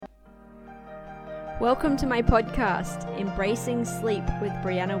Welcome to my podcast, Embracing Sleep with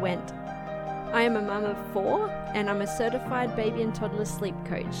Brianna Wendt. I am a mum of 4 and I'm a certified baby and toddler sleep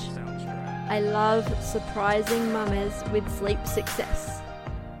coach. I love surprising mamas with sleep success.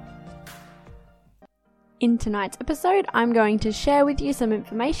 In tonight's episode, I'm going to share with you some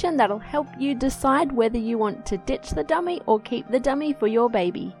information that'll help you decide whether you want to ditch the dummy or keep the dummy for your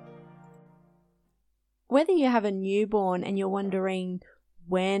baby. Whether you have a newborn and you're wondering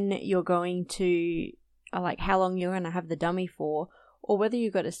when you're going to, how long you're going to have the dummy for, or whether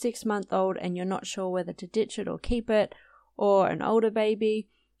you've got a 6-month-old and you're not sure whether to ditch it or keep it, or an older baby,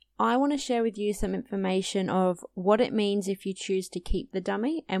 I want to share with you some information of what it means if you choose to keep the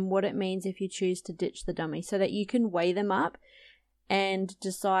dummy and what it means if you choose to ditch the dummy, so that you can weigh them up and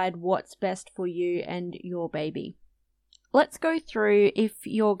decide what's best for you and your baby. Let's go through, if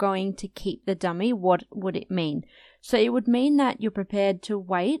you're going to keep the dummy, what would it mean? So it would mean that you're prepared to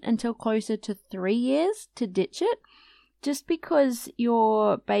wait until closer to 3 years to ditch it, just because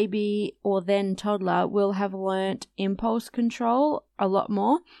your baby or then toddler will have learnt impulse control a lot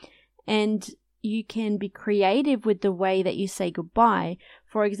more, and you can be creative with the way that you say goodbye.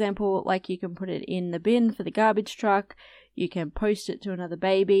 For example, you can put it in the bin for the garbage truck, you can post it to another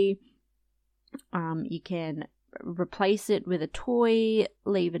baby, you can replace it with a toy,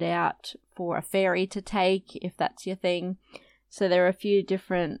 leave it out for a fairy to take if that's your thing. So there are a few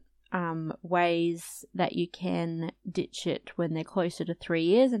different ways that you can ditch it when they're closer to 3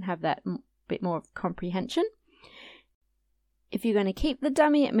 years and have that bit more of comprehension. If you're going to keep the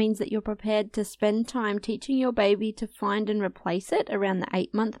dummy, it means that you're prepared to spend time teaching your baby to find and replace it around the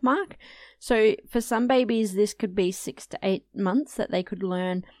 8-month mark. So for some babies, this could be 6 to 8 months that they could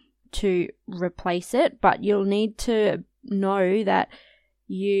learn to replace it, but you'll need to know that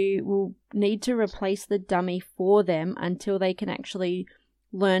you will need to replace the dummy for them until they can actually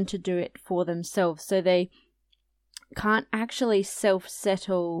learn to do it for themselves. So they can't actually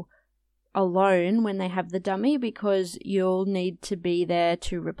self-settle alone when they have the dummy, because you'll need to be there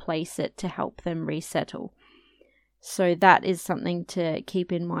to replace it to help them resettle. So that is something to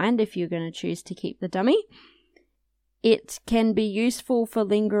keep in mind if you're going to choose to keep the dummy. It can be useful for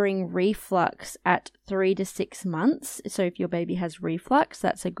lingering reflux at 3 to 6 months. So if your baby has reflux,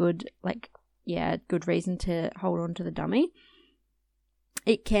 that's a good reason to hold on to the dummy.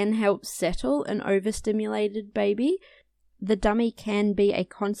 It can help settle an overstimulated baby. The dummy can be a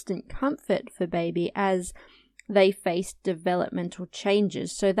constant comfort for baby as they face developmental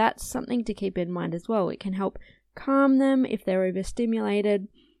changes. So that's something to keep in mind as well. It can help calm them if they're overstimulated,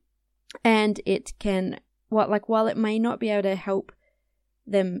 and it can while it may not be able to help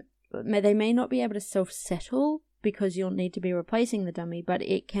them, they may not be able to self-settle because you'll need to be replacing the dummy, but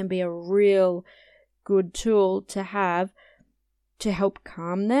it can be a real good tool to have to help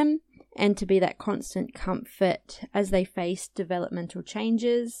calm them and to be that constant comfort as they face developmental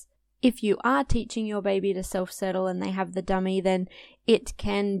changes. If you are teaching your baby to self-settle and they have the dummy, then it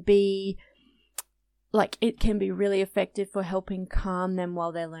can be really effective for helping calm them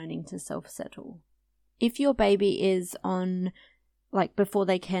while they're learning to self-settle. If your baby is on, before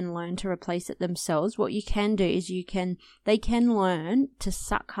they can learn to replace it themselves, what you can do is they can learn to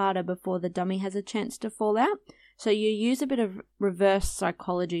suck harder before the dummy has a chance to fall out. So you use a bit of reverse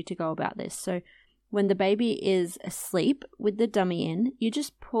psychology to go about this. So when the baby is asleep with the dummy in, you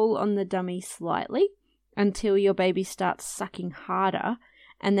just pull on the dummy slightly until your baby starts sucking harder.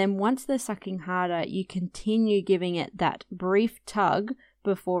 And then once they're sucking harder, you continue giving it that brief tug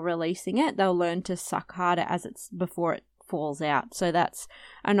before releasing it. They'll learn to suck harder before it falls out. So that's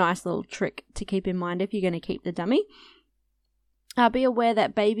a nice little trick to keep in mind if you're going to keep the dummy. Be aware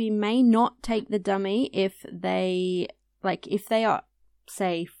that baby may not take the dummy if they are,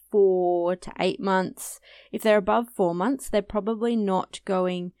 say, 4 to 8 months. If they're above 4 months, they're probably not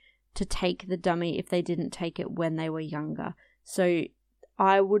going to take the dummy if they didn't take it when they were younger. So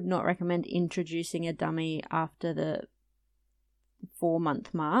I would not recommend introducing a dummy after the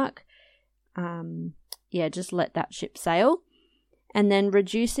 4-month mark. Just let that ship sail. And then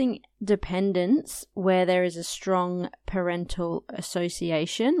reducing dependence where there is a strong parental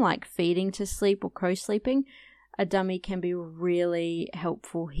association, like feeding to sleep or co-sleeping. A dummy can be really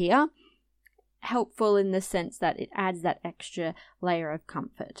helpful here. Helpful in the sense that it adds that extra layer of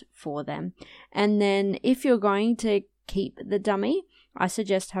comfort for them. And then if you're going to keep the dummy, I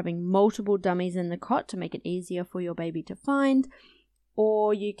suggest having multiple dummies in the cot to make it easier for your baby to find.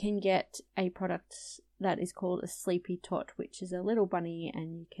 Or you can get a product that is called a Sleepy Tot, which is a little bunny,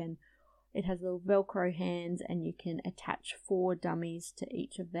 and it has little Velcro hands, and you can attach 4 dummies to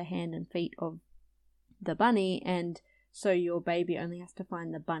each of the hand and feet of the bunny, and So your baby only has to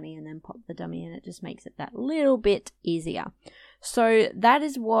find the bunny and then pop the dummy, and it just makes it that little bit easier. So that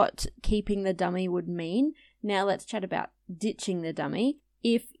is what keeping the dummy would mean. Now let's chat about ditching the dummy.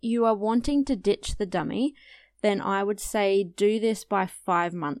 If you are wanting to ditch the dummy, then I would say do this by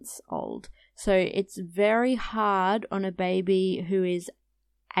 5 months old. So it's very hard on a baby who is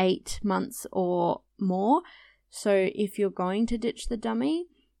 8 months or more. So if you're going to ditch the dummy,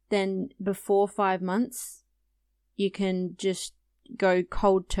 then before 5 months, you can just go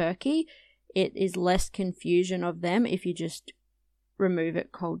cold turkey. It is less confusion of them if you just remove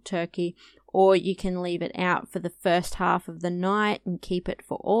it cold turkey, or you can leave it out for the first half of the night and keep it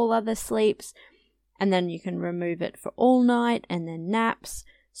for all other sleeps, and then you can remove it for all night and then naps.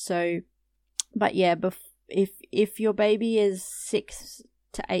 So, but yeah, if your baby is 6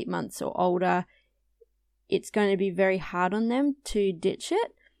 to 8 months or older, it's going to be very hard on them to ditch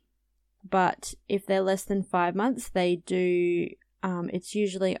it. But if they're less than 5 months, they do, it's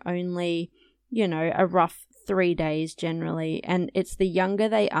usually only, a rough 3 days generally. And it's the younger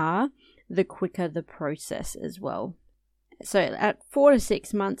they are, the quicker the process as well. So at 4 to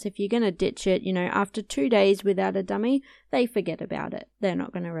 6 months, if you're going to ditch it, after 2 days without a dummy, they forget about it. They're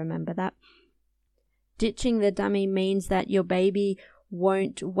not going to remember that. Ditching the dummy means that your baby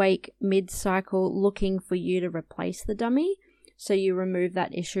won't wake mid-cycle looking for you to replace the dummy. So you remove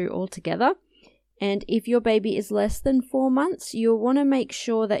that issue altogether. And if your baby is less than 4 months, you'll want to make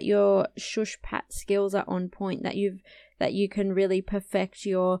sure that your shush pat skills are on point, that you can really perfect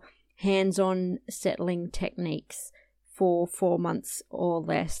your hands-on settling techniques for 4 months or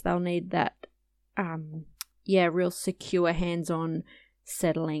less. They'll need that, real secure hands-on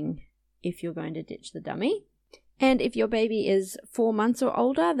settling if you're going to ditch the dummy. And if your baby is 4 months or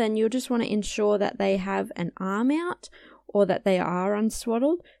older, then you'll just want to ensure that they have an arm out or that they are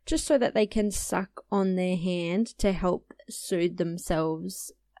unswaddled, just so that they can suck on their hand to help soothe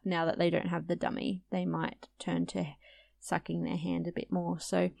themselves. Now that they don't have the dummy, they might turn to sucking their hand a bit more.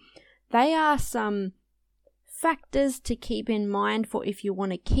 So they are some factors to keep in mind for if you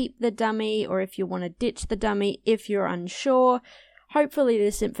want to keep the dummy or if you want to ditch the dummy if you're unsure. Hopefully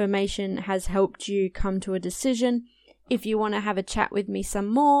this information has helped you come to a decision. If you want to have a chat with me some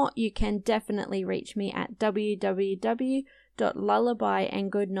more, you can definitely reach me at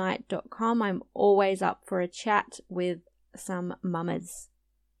www.lullabyandgoodnight.com. I'm always up for a chat with some mamas.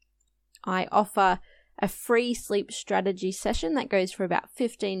 I offer a free sleep strategy session that goes for about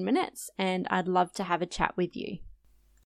 15 minutes, and I'd love to have a chat with you.